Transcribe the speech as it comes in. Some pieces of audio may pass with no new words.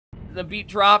the beat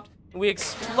dropped, and we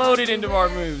exploded into our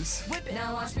moves.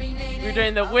 We were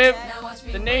doing the whip,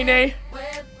 the nay-nay.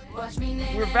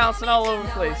 We were bouncing all over the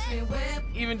place.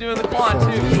 Even doing the quad,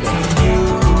 too.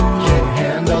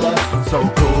 Handle us, so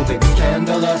cool, baby,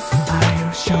 scandalous.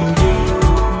 I'll show you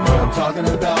what I'm talking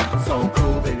about. So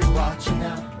cool, baby, watch it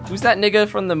now. Who's that nigga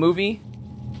from the movie?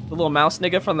 The little mouse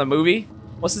nigga from the movie?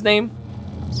 What's his name?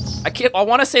 I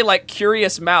want to say like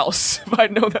Curious Mouse, but I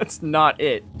know that's not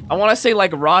it. I want to say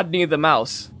like Rodney the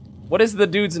Mouse. What is the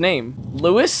dude's name?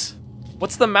 Lewis?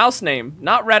 What's the mouse name?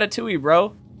 Not Ratatouille,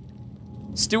 bro.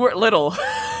 Stuart Little.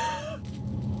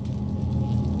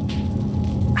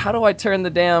 How do I turn the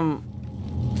damn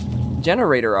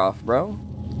generator off, bro?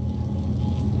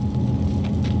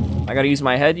 I gotta use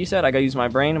my head, you said? I gotta use my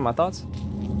brain and my thoughts?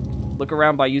 Look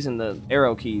around by using the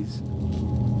arrow keys.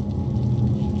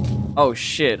 Oh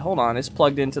shit, hold on, it's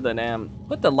plugged into the damn...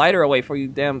 Put the lighter away before you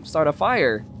damn start a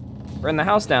fire. Burn the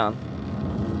house down.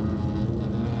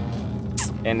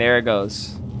 And there it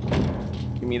goes.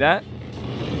 Give me that.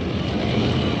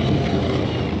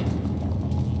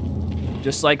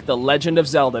 Just like the Legend of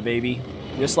Zelda, baby.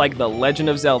 Just like the Legend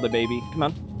of Zelda, baby. Come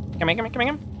on. Come here, come here, come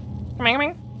here. Come here, come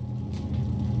here.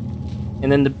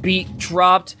 And then the beat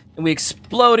dropped, and we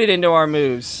exploded into our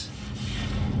moves.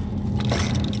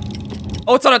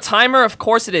 Oh, it's on a timer? Of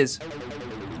course it is.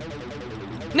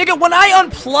 Nigga, when I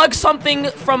unplug something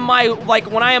from my, like,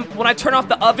 when I turn off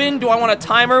the oven, do I want a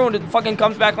timer when it fucking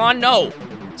comes back on? No.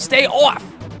 Stay off.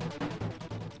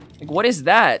 Like, what is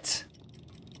that?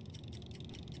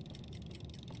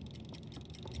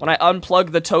 When I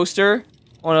unplug the toaster,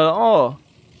 oh.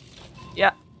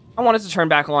 Yeah, I want it to turn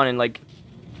back on in, like,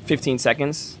 15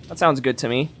 seconds. That sounds good to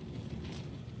me.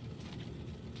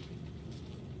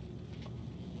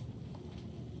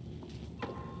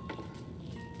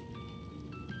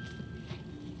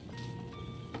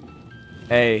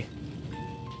 Hey.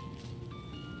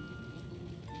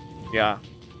 Yeah.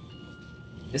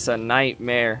 It's a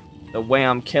nightmare. The way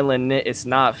I'm killing it, it's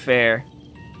not fair.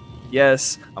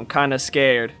 Yes, I'm kinda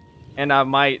scared. And I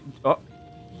might... Oh.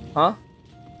 Huh?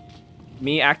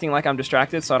 Me acting like I'm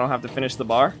distracted so I don't have to finish the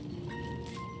bar?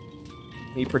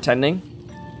 Me pretending?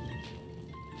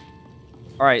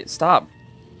 Alright, stop.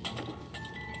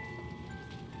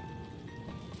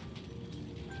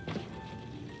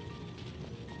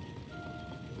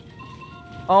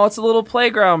 Oh, it's a little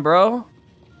playground, bro.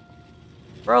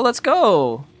 Bro, let's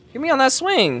go. Get me on that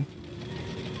swing.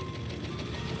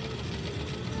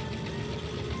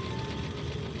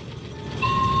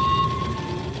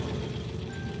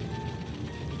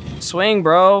 Swing,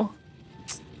 bro.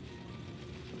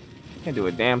 Can't do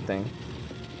a damn thing.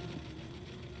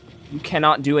 You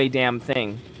cannot do a damn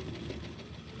thing.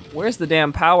 Where's the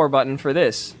damn power button for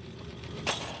this?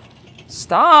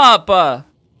 Stop!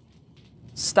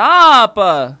 Stop!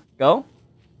 Go.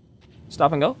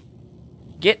 Stop and go.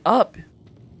 Get up.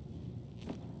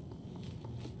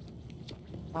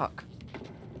 Fuck.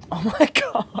 Oh my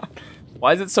god.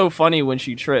 Why is it so funny when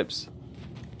she trips?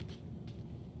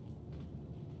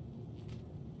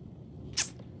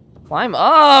 Climb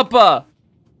up! I'm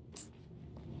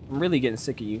really getting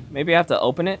sick of you. Maybe I have to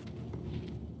open it?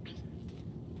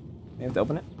 Maybe I have to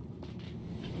open it?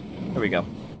 There we go.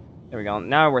 There we go.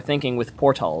 Now we're thinking with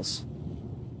portals.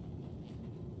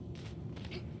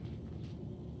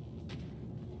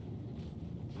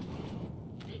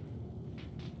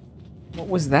 What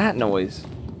was that noise?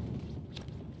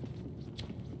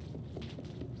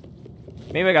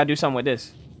 Maybe I gotta do something with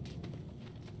this.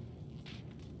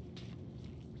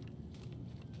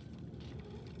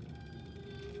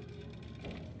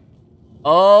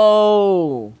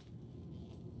 Oh.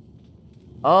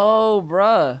 Oh,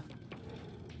 bruh.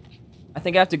 I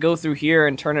think I have to go through here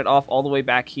and turn it off all the way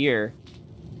back here.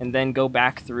 And then go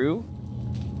back through.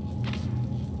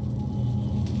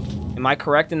 Am I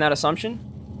correct in that assumption?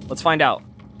 Let's find out.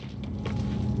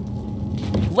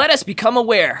 Let us become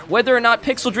aware whether or not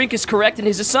Pixel Drink is correct in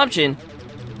his assumption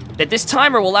that this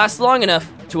timer will last long enough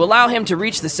to allow him to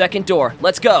reach the second door.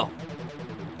 Let's go.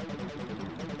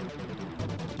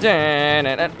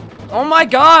 Oh my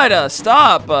god,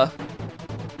 stop.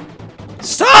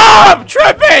 Stop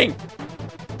tripping!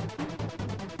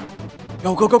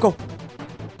 Go, go, go, go.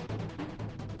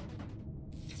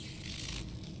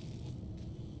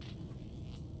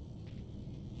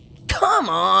 Come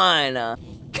on.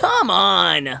 Come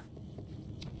on.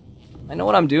 I know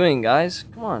what I'm doing, guys.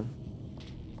 Come on.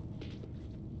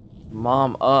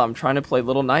 Mom, I'm trying to play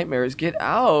Little Nightmares. Get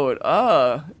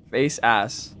out. Face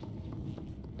ass.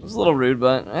 It was a little rude,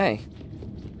 but hey.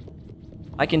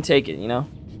 I can take it, you know?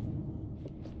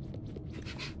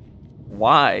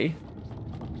 Why?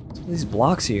 It's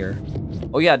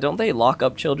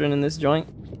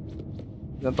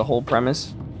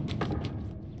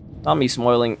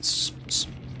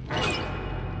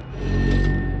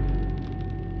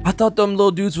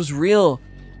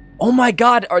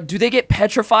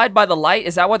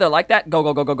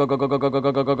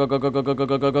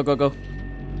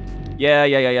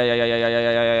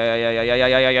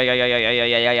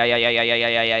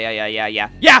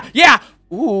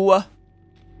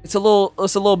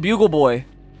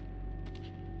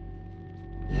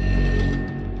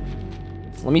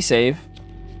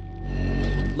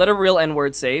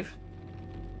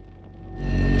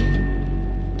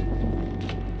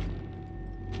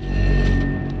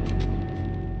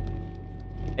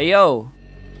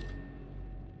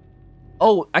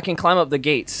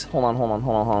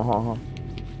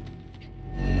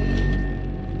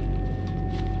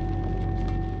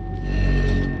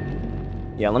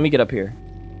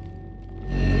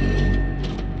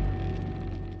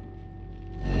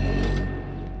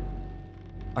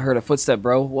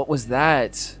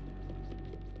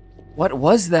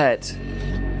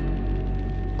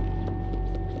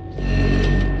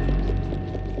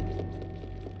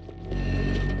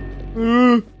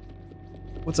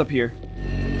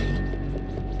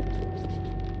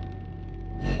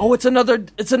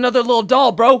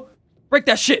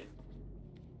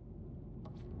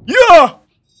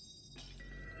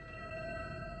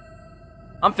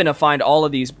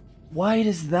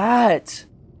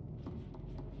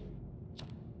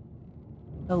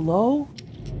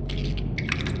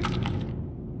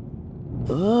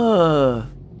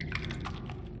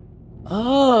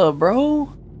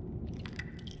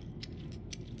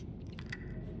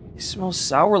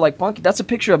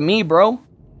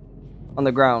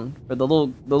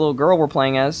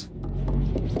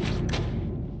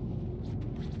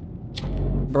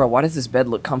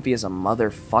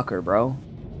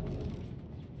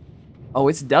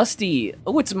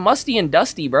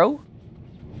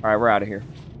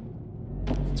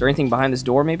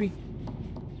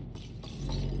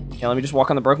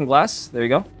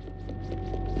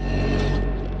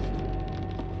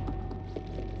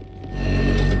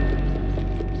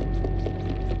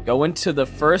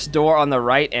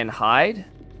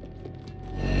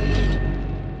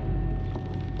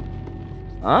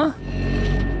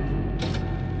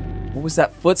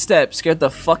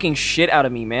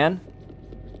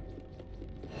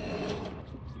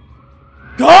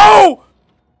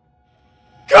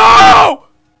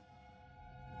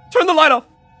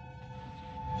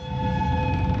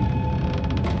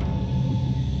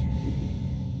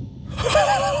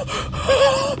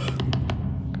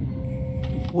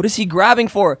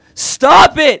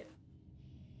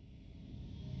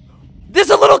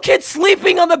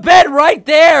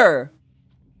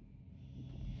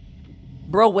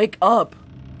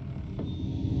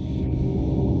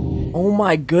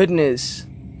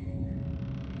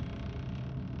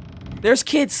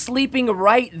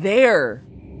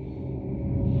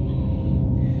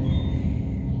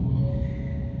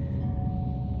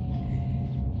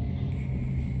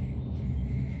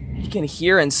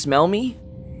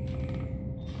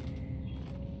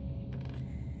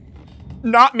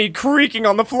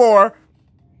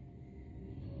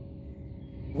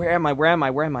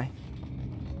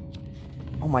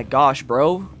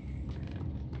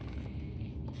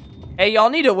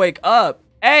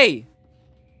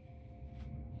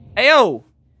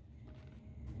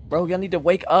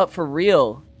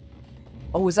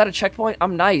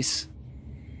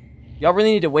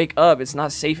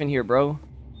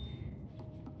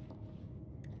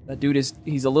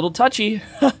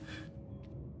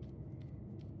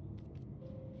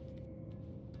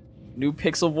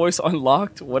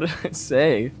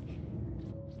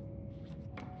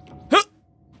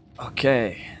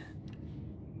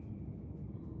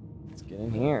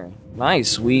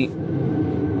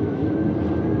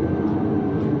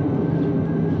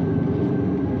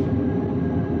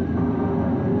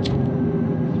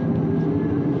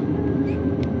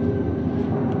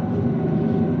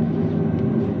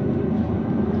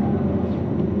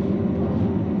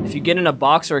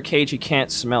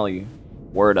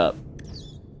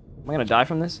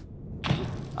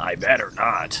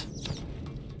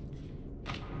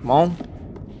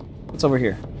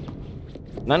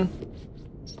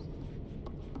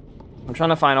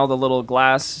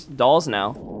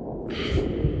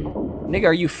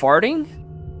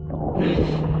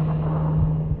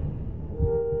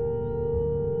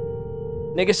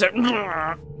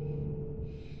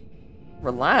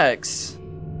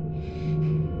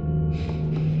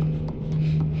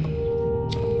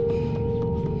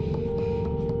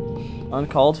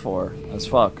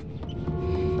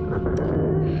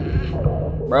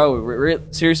Bro,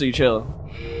 seriously, chill.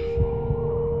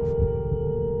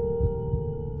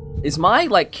 Is my,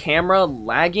 like, camera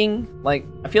lagging? Like,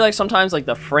 I feel like sometimes, like,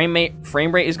 the frame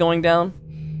rate is going down.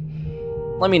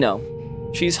 Let me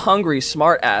know. She's hungry,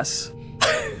 smart ass.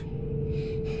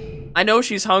 I know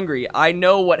she's hungry. I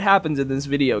know what happens in this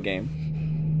video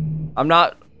game. I'm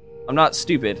not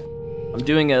stupid. I'm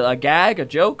doing a gag, a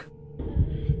joke.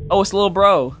 Oh, it's little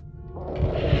bro.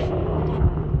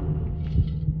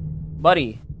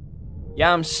 Buddy.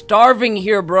 Yeah, I'm starving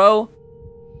here, bro.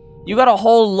 You got a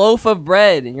whole loaf of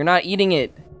bread and you're not eating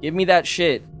it. Give me that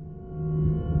shit.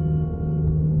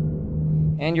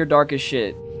 And you're dark as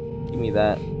shit. Give me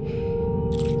that.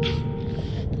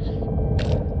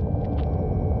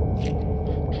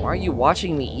 Why are you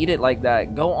watching me eat it like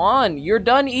that? Go on, you're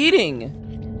done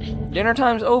eating. Dinner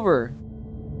time's over.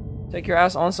 Take your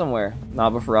ass on somewhere. Nah,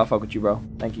 but for real, I'll fuck with you, bro.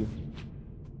 Thank you.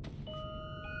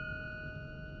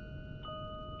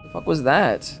 The fuck was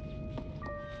that?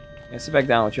 Yeah, sit back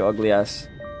down with your ugly ass.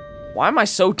 Why am I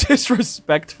so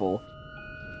disrespectful?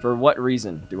 For what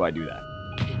reason do I do that?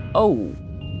 Oh.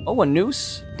 Oh, a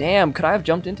noose? Damn, could I have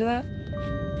jumped into that?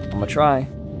 I'm gonna try.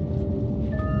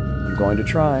 I'm going to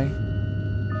try.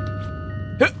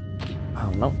 I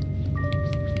don't know.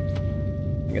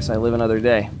 I guess I live another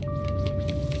day.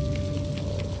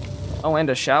 Oh, and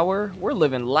a shower? We're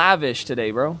living lavish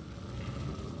today, bro.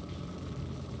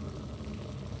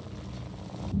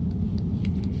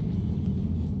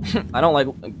 I don't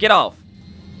like... Get off!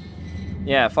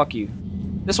 Yeah, fuck you.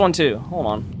 This one too. Hold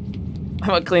on. I'm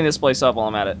gonna clean this place up while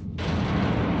I'm at it.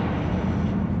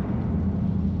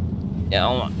 Yeah,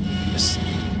 hold on. Just...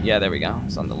 Yeah, there we go.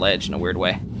 It's on the ledge in a weird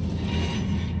way.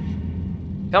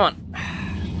 Come on.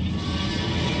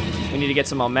 We need to get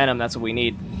some momentum. That's what we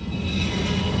need.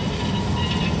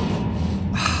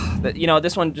 You know,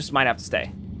 this one just might have to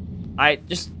stay.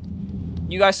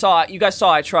 You guys saw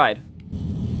I tried.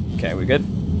 Okay, we good?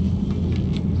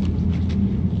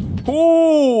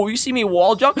 Ooh, you see me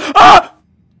wall jump? Ah!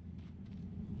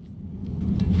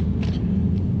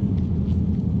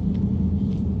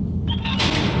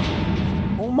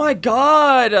 Oh my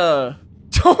god!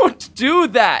 Don't do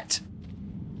that!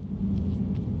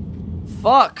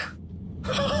 Fuck!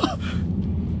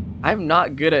 I'm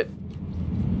not good at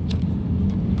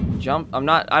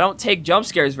I don't take jump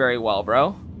scares very well,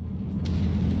 bro.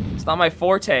 It's not my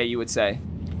forte, you would say.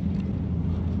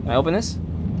 Can I open this?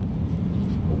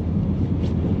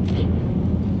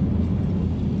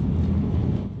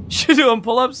 Should do them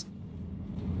pull-ups?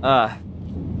 Alright.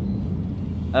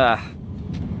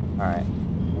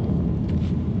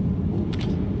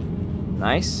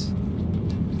 Nice.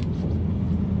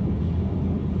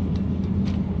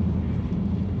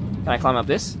 Can I climb up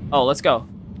this? Oh, let's go.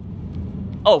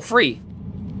 Oh, free.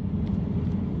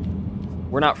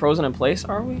 We're not frozen in place,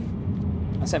 are we?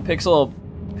 I sent Pixel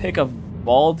a pic of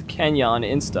bald Kenya on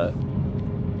Insta.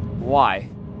 Why?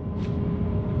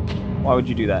 Why would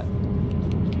you do that?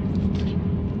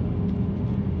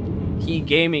 He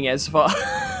gaming as fuck.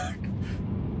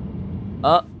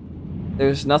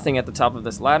 There's nothing at the top of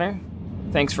this ladder.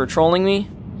 Thanks for trolling me.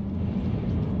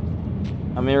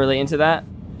 I'm really into that.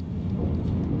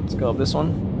 Let's go up this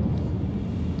one.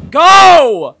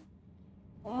 Go!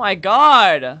 Oh my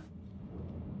god.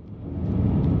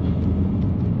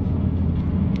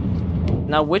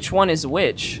 Now which one is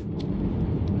which?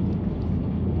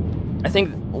 I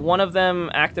think one of them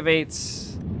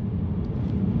activates...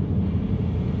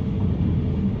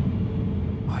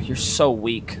 Oh, you're so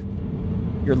weak.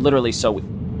 You're literally so weak.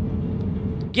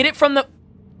 Get it from the...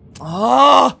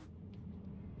 Oh!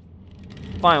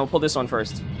 Fine, we'll pull this one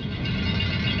first.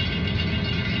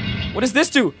 What does this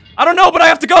do? I don't know, but I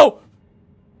have to go!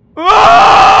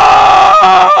 Ah!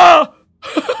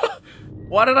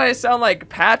 Why did I sound like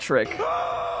Patrick?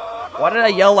 Why did I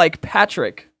yell like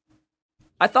Patrick?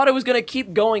 I thought it was gonna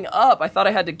keep going up. I thought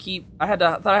I had to keep... I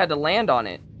thought I had to land on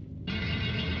it.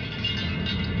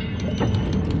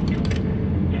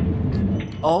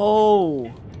 Oh.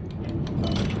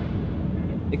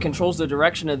 It controls the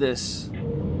direction of this.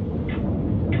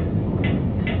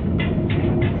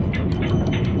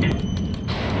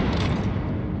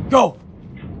 Go!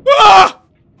 Ah!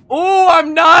 Oh,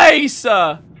 I'm nice!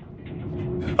 Ah!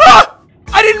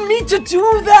 I didn't mean to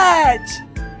do that!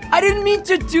 I didn't mean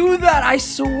to do that, I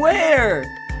swear!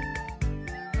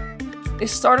 It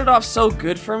started off so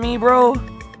good for me, bro.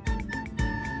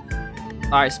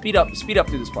 Alright, speed up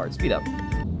through this part, speed up.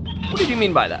 What did you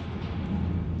mean by that?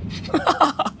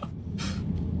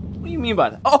 What do you mean by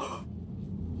that? Oh!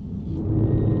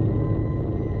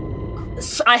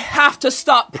 I have to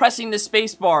stop pressing the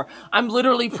space bar. I'm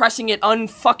literally pressing it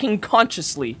unfucking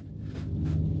consciously.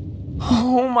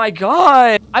 Oh my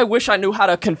god. I wish I knew how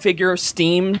to configure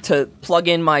Steam to plug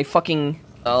in my fucking,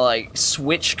 like,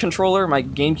 Switch controller, my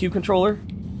GameCube controller.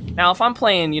 Now, if I'm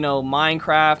playing, you know,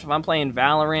 Minecraft, if I'm playing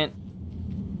Valorant,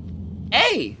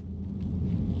 hey!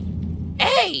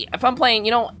 If I'm playing,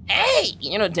 you know,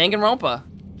 Danganronpa.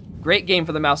 Great game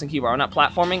for the mouse and keyboard. I'm not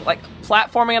platforming. Like,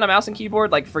 platforming on a mouse and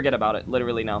keyboard, like, forget about it.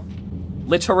 Literally, no.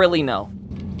 Literally, no.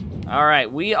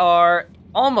 Alright, we are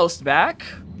almost back.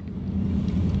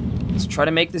 Let's try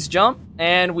to make this jump,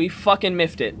 and we fucking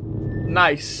miffed it.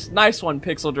 Nice. Nice one,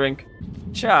 Pixel Drink.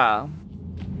 Child.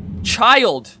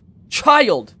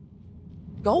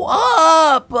 Go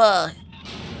up!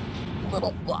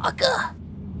 Little baka.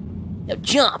 Now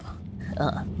jump.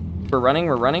 We're running.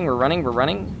 We're running.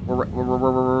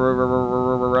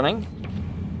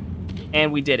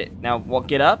 And we did it. Now, we'll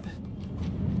get up.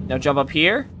 Now jump up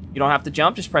here. You don't have to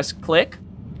jump, just press click.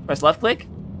 Press left click.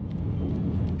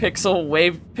 Pickle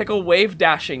wave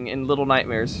dashing in Little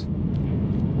Nightmares.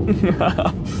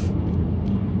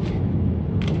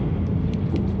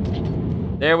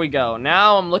 There we go.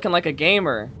 Now I'm looking like a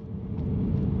gamer.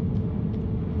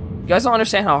 You guys don't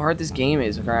understand how hard this game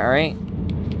is, alright?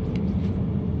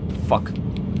 Fuck.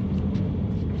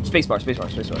 Spacebar.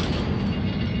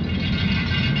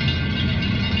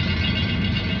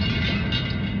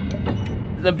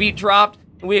 The beat dropped,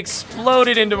 and we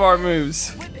exploded into our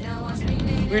moves.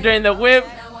 We were doing the whip,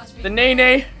 the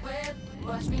nay-nay.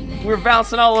 We were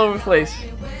bouncing all over the place.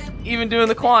 Even doing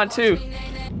the quan, too.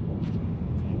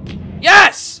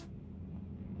 Yes!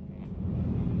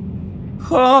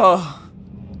 Oh.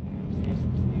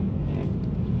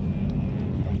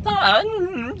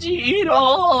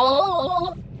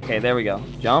 Okay, there we go.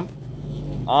 Jump.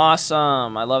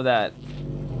 Awesome. I love that.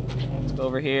 Let's go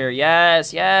over here.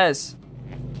 Yes.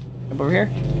 Jump over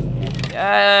here.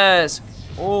 Yes.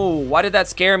 Oh, why did that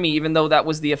scare me, even though that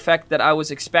was the effect that I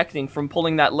was expecting from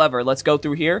pulling that lever? Let's go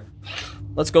through here.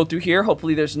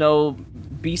 Hopefully there's no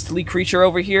beastly creature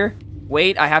over here.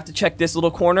 Wait, I have to check this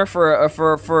little corner for a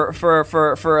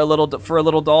little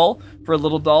doll.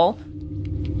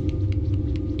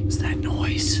 What's that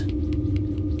noise?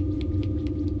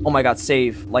 Oh my god,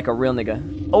 save like a real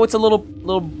nigga. Oh, it's a little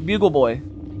bugle boy.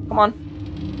 Come on.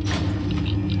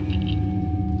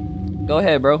 Go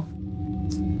ahead, bro.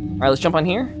 Alright, let's jump on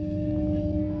here.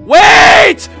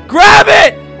 Wait! Grab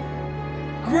it!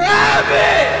 Grab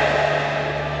it!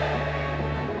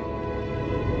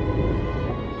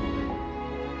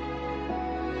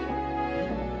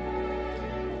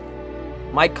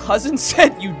 My cousin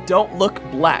said you don't look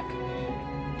black.